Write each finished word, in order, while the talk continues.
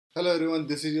Hello everyone,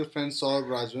 this is your friend Saurabh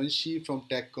Rajvanshi from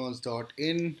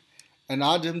techcons.in and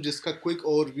आज हम जिसका क्विक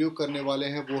ओवरव्यू करने वाले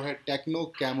हैं वो है techno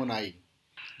Camon I,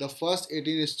 the first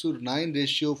 18:9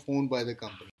 ratio phone by the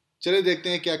company. चलिए देखते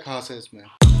हैं क्या खास है इसमें।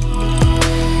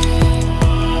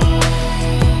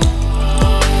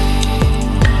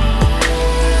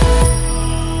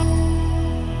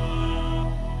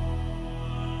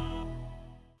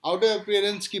 आउटर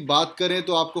अपीयरेंस की बात करें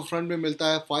तो आपको फ्रंट में मिलता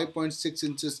है 5.6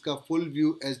 इंचेस का full view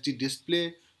HD display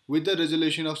with the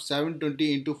resolution of 720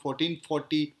 into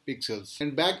 1440 pixels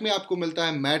and back में आपको मिलता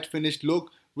है matte finish look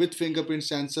with fingerprint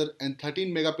sensor and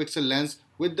 13 megapixel lens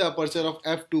with the aperture of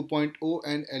f2.0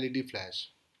 and LED flash.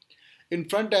 In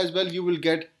front as well you will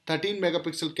get 13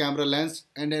 megapixel camera lens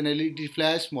and an LED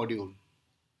flash module.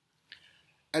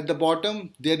 At the bottom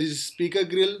there is speaker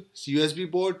grill, USB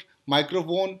port,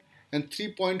 microphone and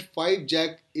 3.5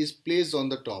 jack is placed on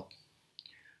the top.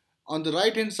 On the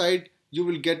right hand side you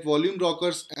will get volume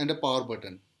rockers and a power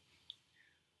button.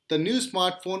 The new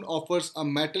smartphone offers a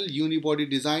metal unibody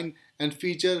design and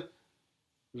feature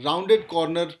rounded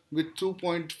corner with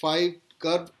 2.5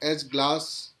 curved edge glass.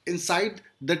 Inside,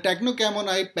 the Tecno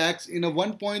Camon I packs in a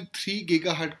 1.3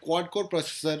 GHz quad-core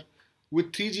processor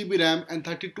with 3 GB RAM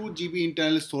and 32 GB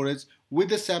internal storage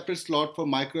with a separate slot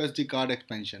for micro SD card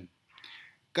expansion.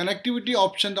 Connectivity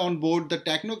options on board the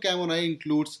Tecno Camon I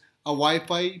includes a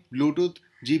Wi-Fi, Bluetooth,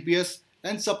 GPS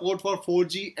and support for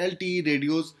 4G LTE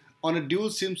radios on a dual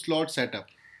SIM slot setup.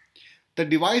 The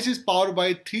device is powered by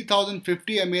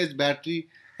 3050 mAh battery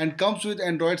and comes with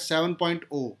Android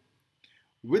 7.0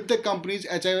 with the company's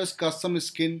HiOS custom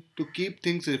skin to keep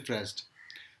things refreshed.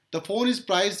 The phone is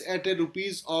priced at a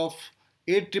rupees of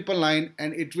 8,999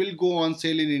 and it will go on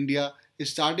sale in India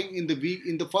starting in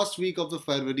the first week of the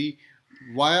February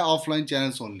via offline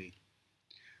channels only.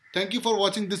 Thank you for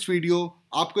watching this video.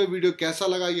 आपको ये video कैसा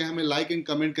लगा ये हमें like and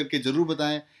comment करके ज़रूर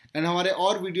बताएं and हमारे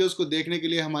और वीडियोस को देखने के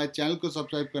लिए हमारे चैनल को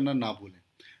सब्सक्राइब करना ना भूलें।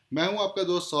 मैं हूं आपका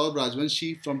दोस्त सौरभ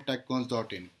राजवंशी फ्रॉम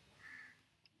techcons.in।